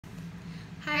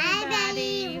Hi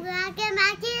everybody. Welcome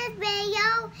back to this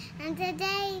video. And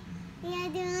today we are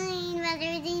doing what are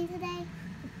we doing today?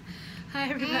 Hi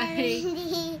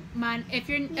everybody. If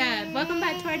you're welcome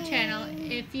back to our channel.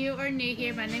 If you are new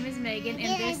here, my name is Megan,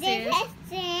 and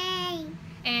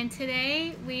and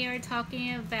today we are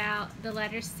talking about the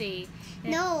letter C.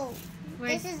 No,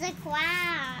 this is a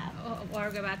crab. We're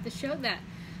about to show that.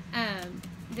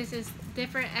 This is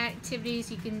different activities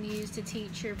you can use to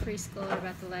teach your preschooler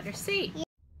about the letter C.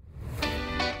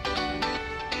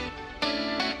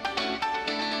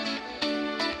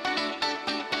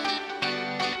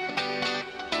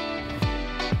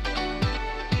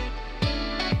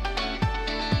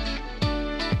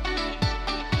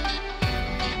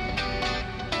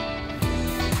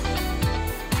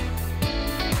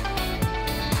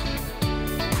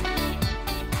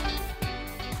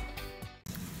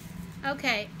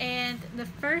 Okay, and the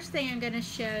first thing I'm going to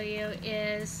show you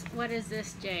is, what is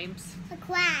this, James? A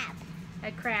crab.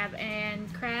 A crab,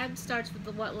 and crab starts with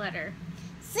the what letter?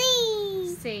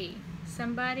 C. C.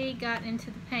 Somebody got into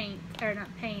the paint, or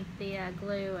not paint, the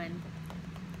glue and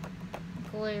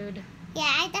glued. Yeah,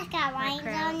 I just got lines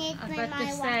on it I was when about to I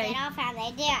walked say. it off and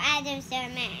I did. I just so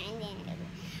mad and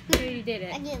then You did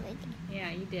it. I did it. Yeah,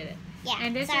 you did it. Yeah,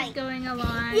 And this sorry. is going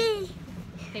along.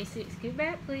 Okay, scoot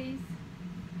back, please.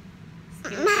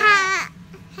 Scoot back.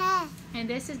 And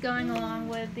this is going along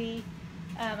with the,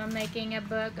 I'm making a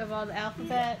book of all the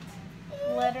alphabet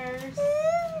letters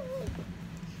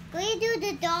Will you do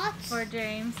the dots? for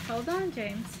James. Hold on,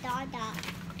 James. Dot.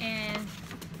 And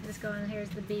this going, here's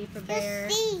the B for bear.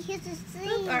 Here's C. Here's a C.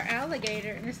 Look, our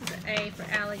alligator, and this is an A for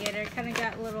alligator. Kind of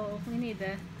got little, we need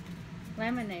to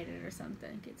laminate it or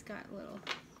something. It's got little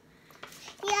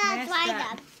Yeah, messed it's right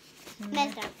up. up.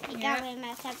 Messed up. It Yep. got really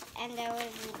messed up, and there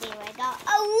would be like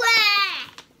away.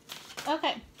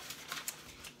 Okay.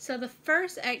 So the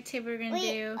first activity we're going to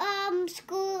do.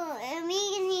 School.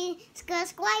 We need to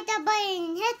squat the button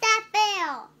and hit that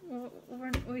bell.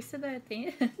 We said that at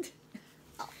the end.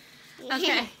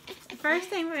 Okay. The first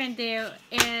thing we're going to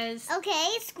do is.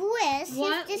 Okay, squiz.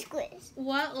 What- Here's the squiz.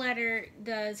 What letter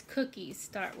does cookies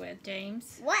start with,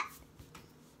 James? What?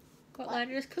 What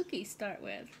letter does cookies start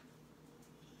with?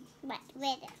 What?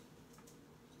 Where?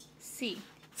 C.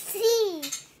 C.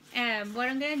 What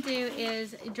I'm going to do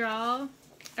is draw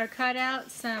or cut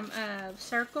out some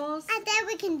circles. And then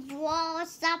we can draw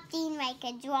something like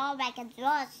a draw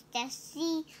the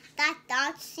C,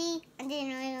 dot C, and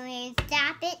then we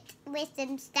stop it with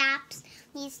some stops.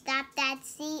 We stop that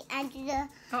C and do the.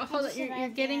 Oh, hold it! You're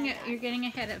getting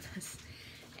ahead of us.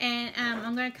 And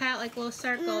I'm going to cut out like little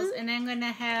circles, and then I'm going to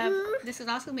have. This is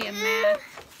also going to be a math.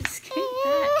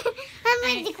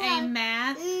 A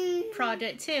math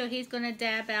project too. He's going to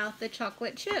dab out the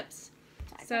chocolate chips.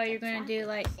 So you're going to do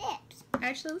like. Chips.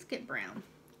 Actually, let's get brown.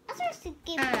 I'm supposed to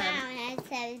get brown and it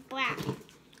says brown.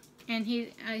 And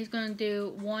he's going to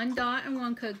do one dot on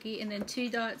one cookie, and then two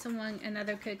dots on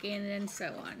another cookie, and then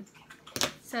so on.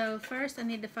 So first, I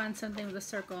need to find something with a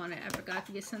circle on it. I forgot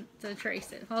to get some to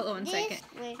trace it. Hold on a second.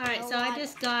 All right, so I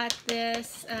just got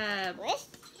this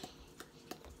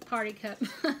party cup,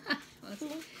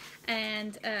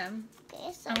 and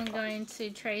I'm going to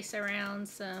trace around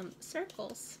some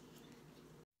circles.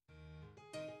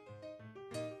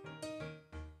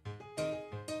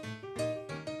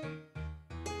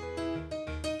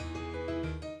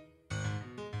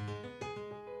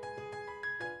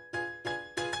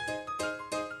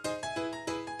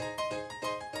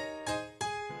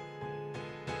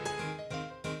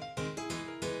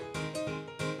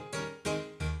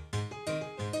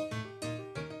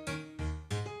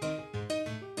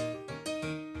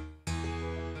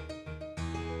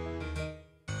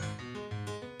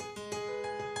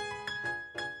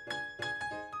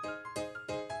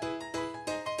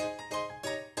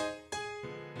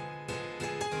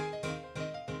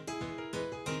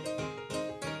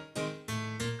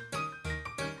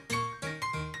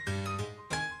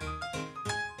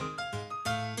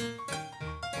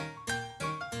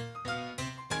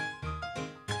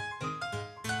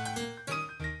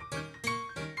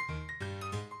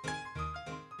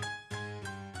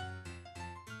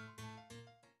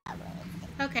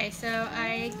 Okay, so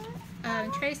I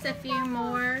traced a few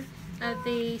more of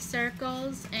the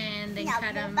circles and then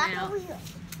cut them out.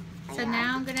 So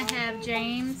now I'm going to have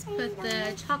James put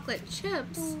the chocolate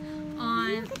chips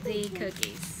on the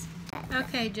cookies.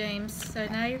 Okay, James, so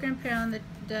now you're going to put on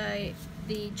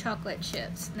the chocolate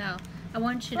chips. Now, I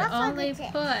want you to only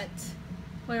put,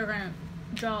 we're going to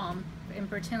draw them and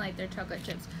pretend like they're chocolate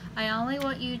chips. I only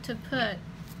want you to put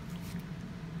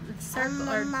the circle,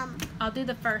 or I'll do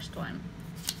the first one.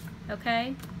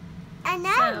 Okay? And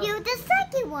now do the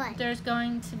second there's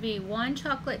going to be one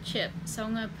chocolate chip. So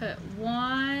I'm going to put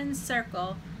one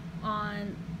circle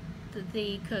on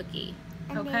the cookie.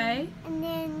 Okay? And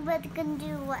then we're going to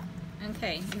do what?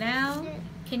 Okay, now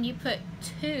can you put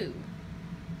 2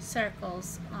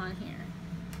 circles on here?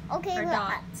 Okay, or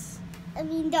dots. I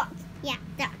mean dots. Yeah,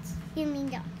 dots. You mean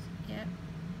dots. Yep.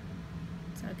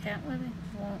 So count with me.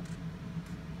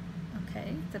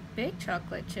 Okay, it's a big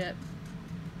chocolate chip.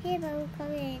 Here, but we'll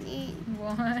color it in.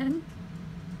 1.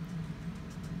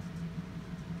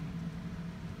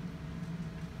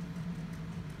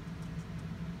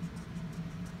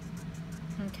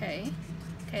 Okay.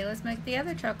 Okay, let's make the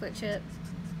other chocolate chip.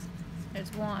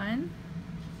 There's 1.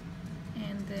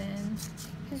 And then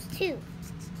There's 2.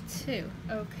 2.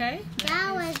 Okay.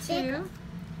 That was 2. bigger.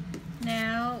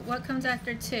 Now, what comes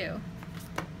after 2?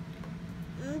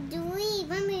 3.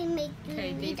 Let me make 3.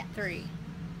 Okay, do 3.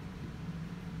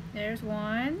 There's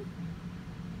 1,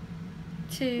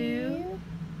 2,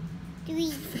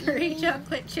 3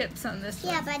 chocolate chips on this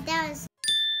one. Yeah, but that was.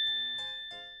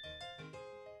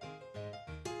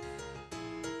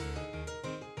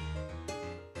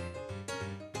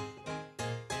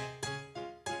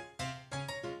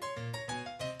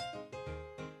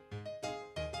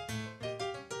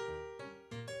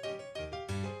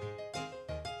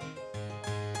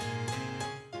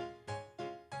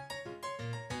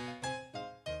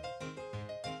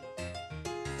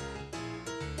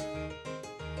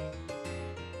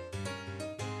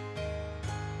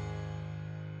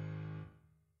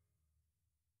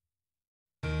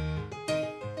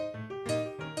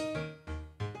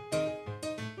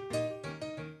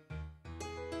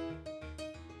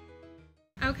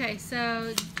 Okay,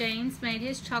 so James made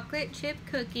his chocolate chip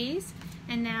cookies,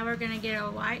 and now we're going to get a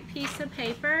white piece of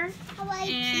paper,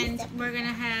 and we're going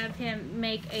to have him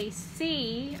make a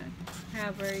C,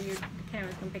 however your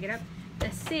camera's going to pick it up,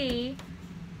 a C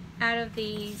out of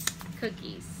these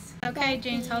cookies. Okay,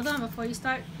 James, hold on before you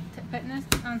start putting this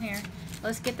on here.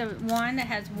 Let's get the one that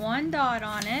has 1 dot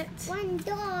on it. 1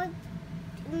 dot.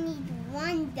 We need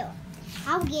 1 dot.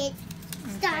 I'll get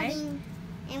starting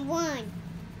and 1.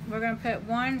 We're going to put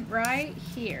 1 right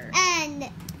here.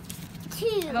 And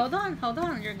 2. Hold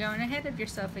on. You're going ahead of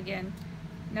yourself again.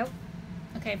 Nope.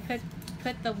 Okay,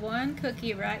 put the 1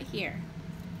 cookie right here.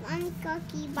 1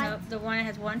 cookie, but nope, the one that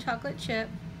has 1 chocolate chip.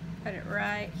 Put it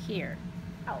right here.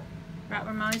 Oh. Right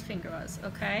where Molly's finger was,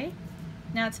 okay?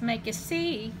 Now to make a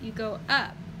C, you go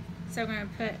up. So we're going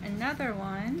to put another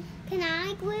one. Can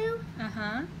I glue?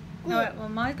 Uh-huh. Glue. Alright, well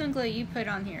Molly's going to glue, you put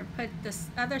on here. Put this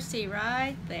other C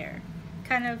right there.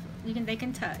 Kind of, they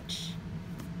can touch.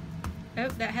 Oh,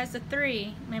 that has the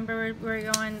 3. Remember, we're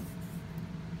going,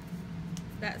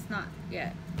 that's not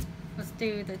yet. Let's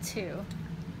do the 2.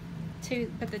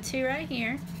 Put the 2 right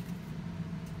here.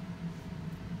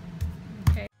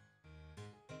 Okay.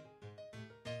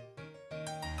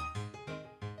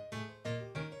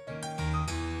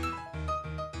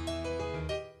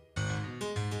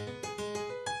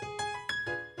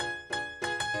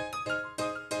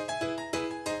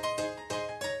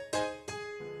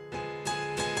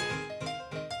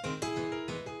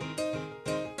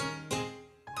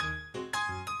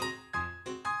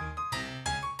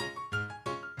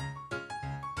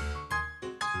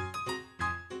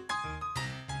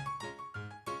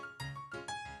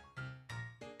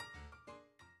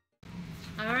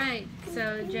 Alright,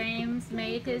 so James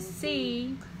made his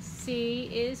C. C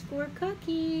is for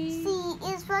cookies. C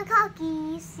is for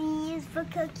cookies. C is for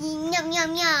cookie. Yum,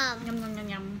 yum, yum. Yum, yum, yum,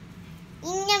 yum.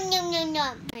 Yum, yum, yum,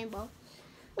 yum. Rainbow.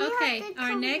 Okay,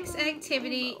 our next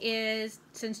activity is,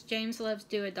 since James loves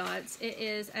do-a-dots, it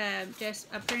is just,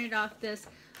 I printed off this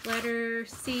letter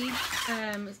C,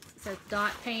 it says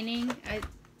dot painting. I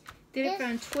did it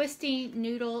from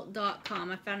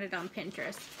twistynoodle.com. I found it on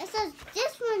Pinterest. It says,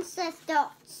 this one says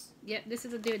dots. Yep, this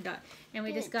is a do-a-dot. And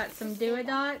we just got some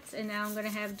do-a-dots, and now I'm going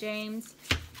to have James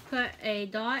put a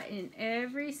dot in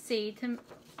every C,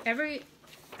 every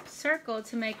circle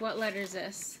to make what letter is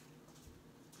this?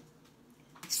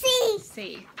 C.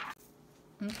 C.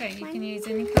 Okay, you can use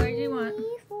any color you want.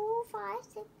 3, 4, 5,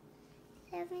 6,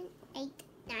 7, 8,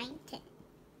 9, 10,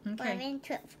 Okay. 11,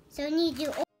 12. So we need to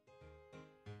do all.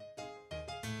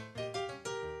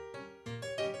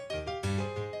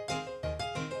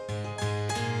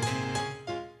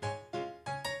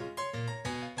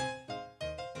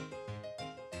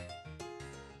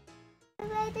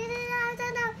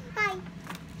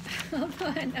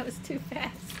 Hold on, that was too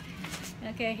fast.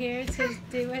 Okay, here's his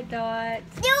do-a-dot.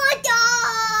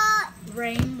 Do-a-dot!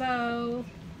 Rainbow.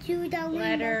 Do the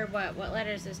Letter, what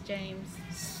letter is this, James?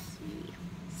 C.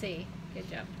 C. Good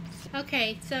job.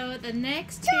 Okay, so the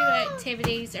next two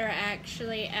activities are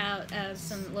actually out of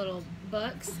some little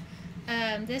books.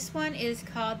 This one is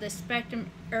called the Spectrum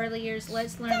Early Years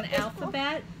Let's Learn the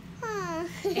Alphabet.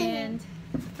 And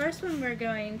the first one we're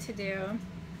going to do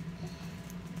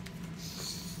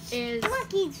is,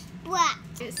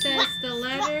 it says the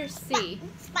letter C.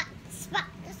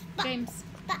 James,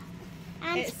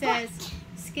 it says,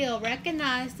 skill,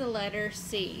 recognize the letter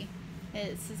C.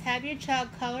 It says, have your child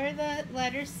color the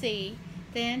letter C,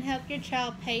 then help your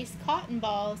child paste cotton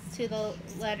balls to the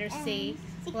letter C.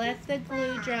 Let the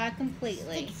glue dry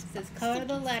completely. It says, color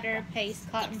the letter,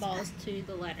 paste cotton balls to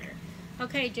the letter.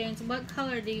 Okay, James, what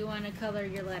color do you want to color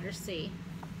your letter C?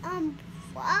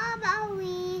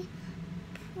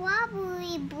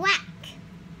 Probably black.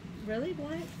 Really,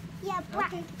 black? Yeah,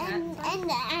 black. Okay,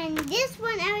 and this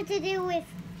one I have to do with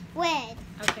red.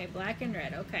 Okay, black and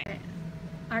red. Okay.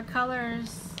 Our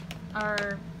colors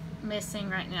are missing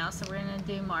right now, so we're going to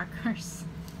do markers.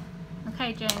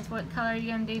 Okay, James, what color are you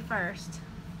going to do first?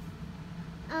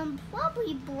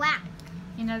 Probably black.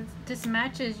 You know, this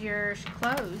matches your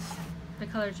clothes, the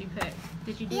colors you picked.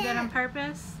 Did you do that on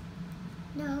purpose?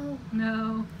 No.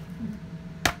 No.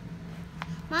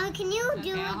 Mom, can you do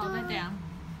it? Okay, I'll hold it down.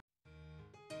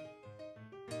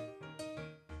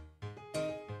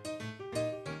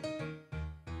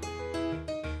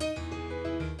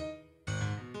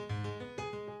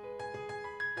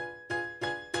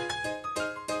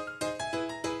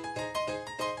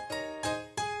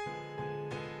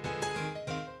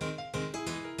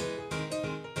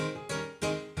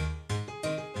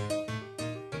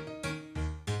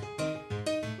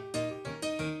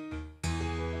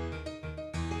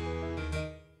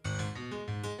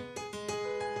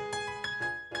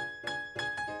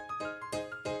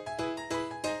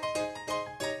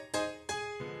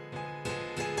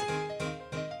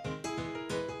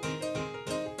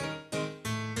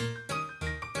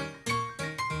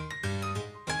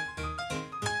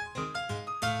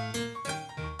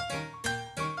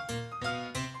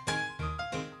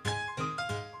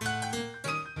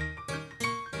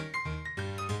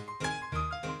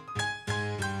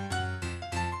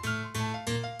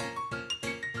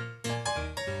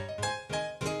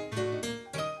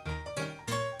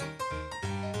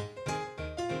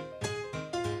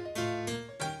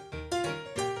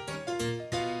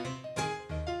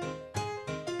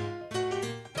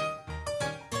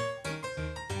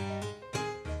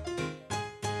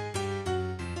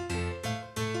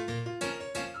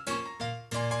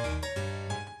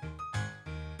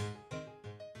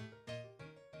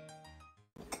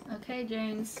 Okay,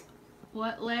 James,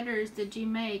 what letters did you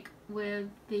make with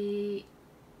the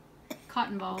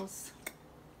cotton balls?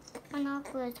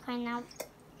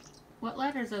 What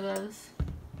letters are those?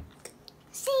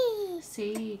 C.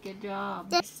 C, good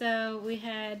job. So we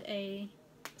had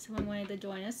someone wanted to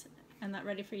join us. I'm not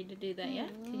ready for you to do that yet,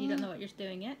 because you don't know what you're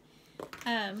doing yet.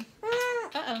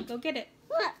 Uh-oh, go get it.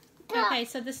 Okay,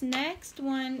 so this next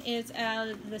one is out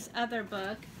of this other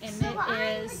book, and so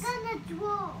it is I'm gonna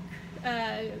draw.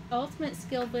 Ultimate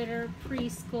Skill Builder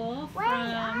Preschool Wait,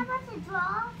 I from want to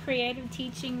draw. Creative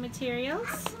Teaching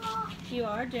Materials. You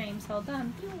are, James, hold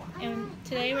on. And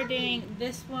today we're doing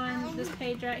this one, this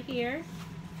page right here.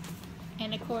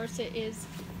 And of course it is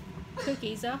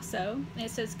cookies also. And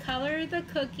it says color the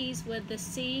cookies with the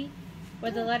C,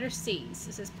 with the letter C's.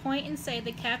 It says point and say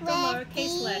the capital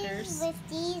lowercase letters. With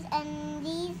these and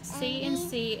these. C and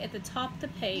C at the top of the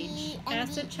page.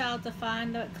 Ask the child to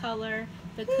find the color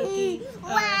the cookie.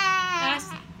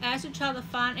 Ask your child to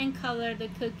find and color the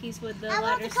cookies with the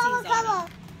letter C's on them.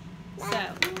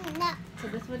 So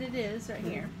that's what it is right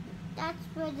here. That's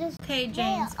what this. Okay,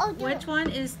 James. Which one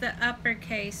is the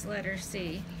uppercase letter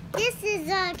C? This is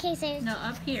case A. No,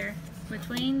 up here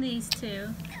between these two.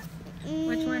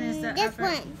 Which one is the this upper?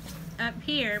 One. Up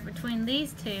here between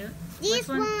these two. This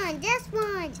one. This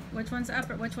one. Which one's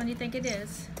upper? Which one do you think it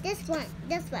is? This one.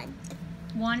 This one.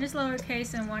 One is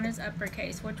lowercase and one is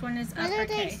uppercase. Which one is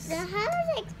uppercase? The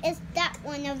Hanadex is that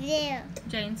one over there.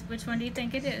 James, which one do you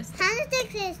think it is?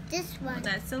 Hanadex is this one. Well,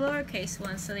 that's the lowercase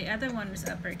one, so the other one is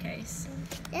uppercase.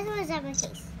 This one is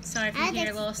uppercase. Sorry if you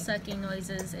hear little sucking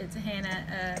noises. It's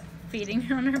Hannah feeding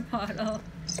on her bottle.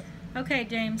 Okay,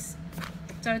 James.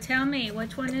 So tell me,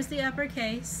 which one is the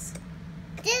uppercase?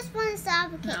 This one's the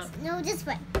uppercase. No, this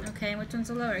one. Okay, which one's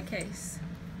the lowercase?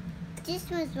 This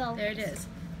one's lowercase. There it is.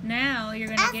 Now you're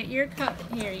gonna get your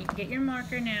here. You can get your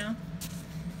marker now,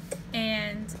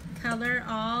 and color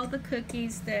all the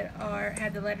cookies that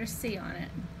have the letter C on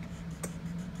it.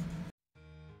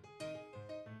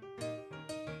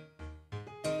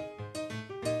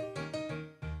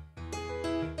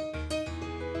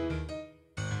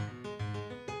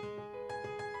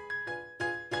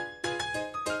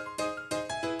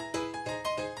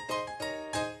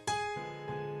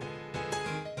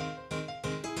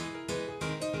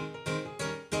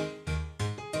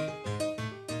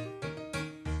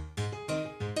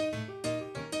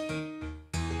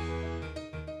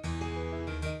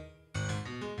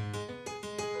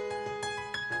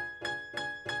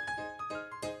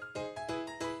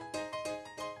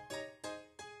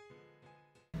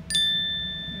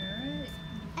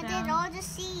 did all the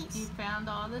seeds. You found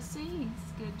all the seeds.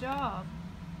 Good job.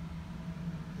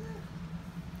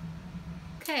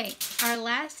 Okay, our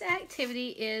last activity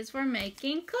is we're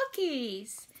making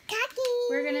cookies. Cookies.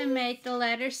 We're going to make the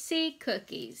letter C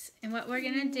cookies. And what we're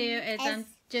going to do is I'm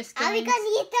just going to... Are we going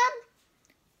to eat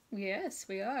them? Yes,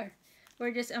 we are.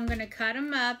 I'm going to cut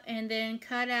them up and then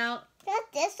cut out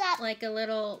this up. like a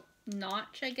little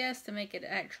notch, I guess, to make it an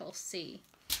actual C.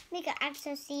 Make an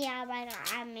actual C out of it.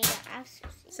 I make an actual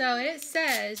C. So it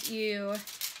says you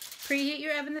preheat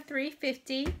your oven to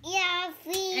 350. Yeah,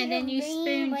 and then you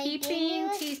spoon heaping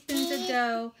teaspoons of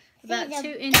dough about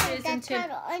 2 inches into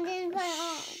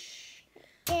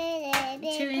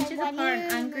 2 inches apart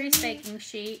on ungreased baking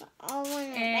sheet,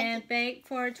 and bake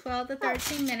for 12 to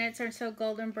 13 minutes or until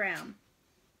golden brown.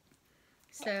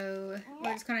 So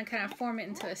we're just going to kind of form it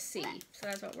into a C. So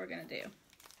that's what we're going to do.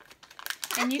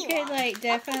 And you could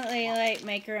definitely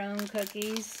make your own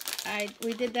cookies.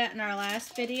 We did that in our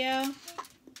last video.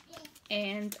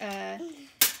 And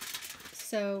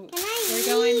so we're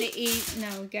going to eat.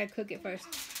 No, we got to cook it first.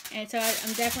 And so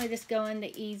I'm definitely just going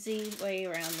the easy way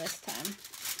around this time.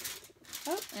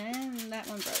 Oh, and that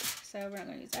one broke. So we're not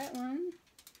going to use that one.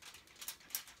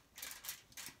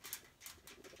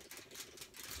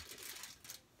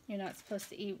 You're not supposed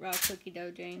to eat raw cookie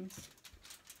dough, James.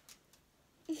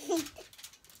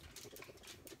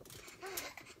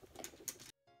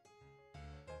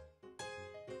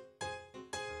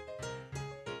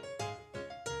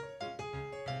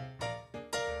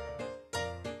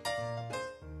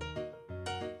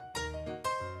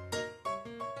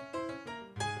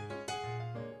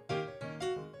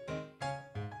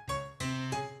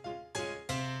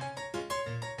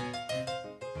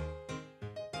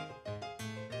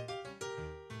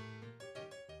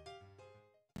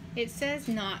 It says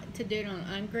not to do it on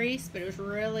ungreased, but it was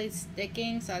really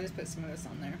sticking, so I just put some of this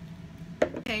on there.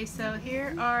 Okay, so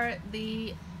here are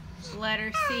the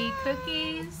letter C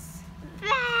cookies.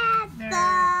 They're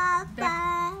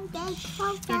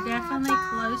definitely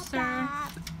closer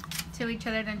to each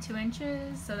other than 2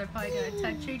 inches, so they're probably going to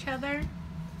touch each other.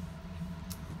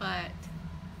 But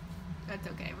that's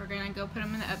okay. We're going to go put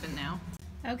them in the oven now.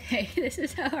 Okay, this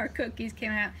is how our cookies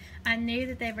came out. I knew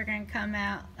that they were going to come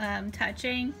out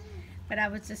touching, but I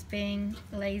was just being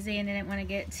lazy and didn't want to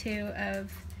get two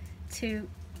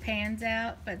pans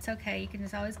out. But it's okay. You can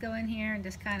just always go in here and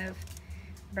just kind of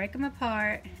break them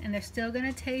apart, and they're still going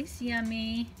to taste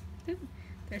yummy. Ooh,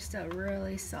 they're still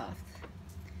really soft.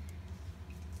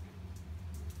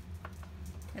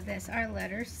 And that's our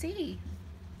letter C.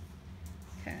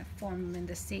 Kind of form them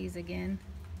into C's again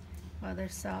while they're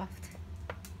soft.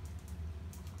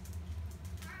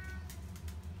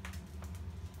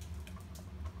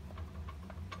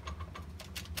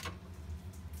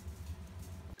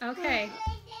 Okay,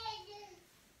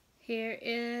 here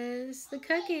is the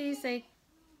cookies.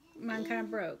 Mine kind of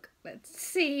broke. Let's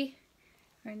see,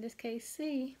 or in this case,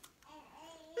 C.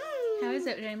 How is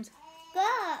it, James?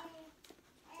 Good.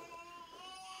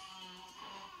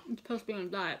 It's supposed to be on a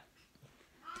diet,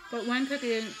 but one cookie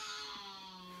didn't.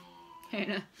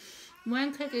 Hannah,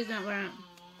 one cookie is not going to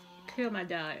kill my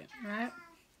diet, right?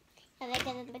 I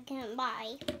can't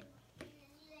buy.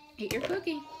 Eat your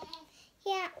cookie.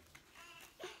 Yeah.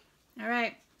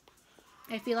 Alright,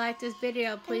 if you like this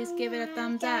video, please give it a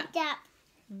thumbs up.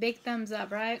 Big thumbs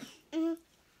up, right?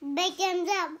 Big thumbs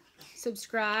up.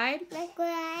 Subscribe.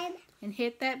 And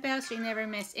hit that bell so you never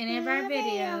miss any of our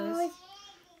videos. Look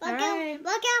out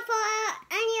for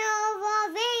any of our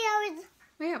videos.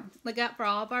 Yeah, look out for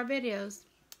all of our videos.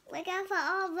 Look out for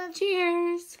all of them.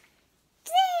 Cheers.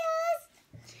 Cheers.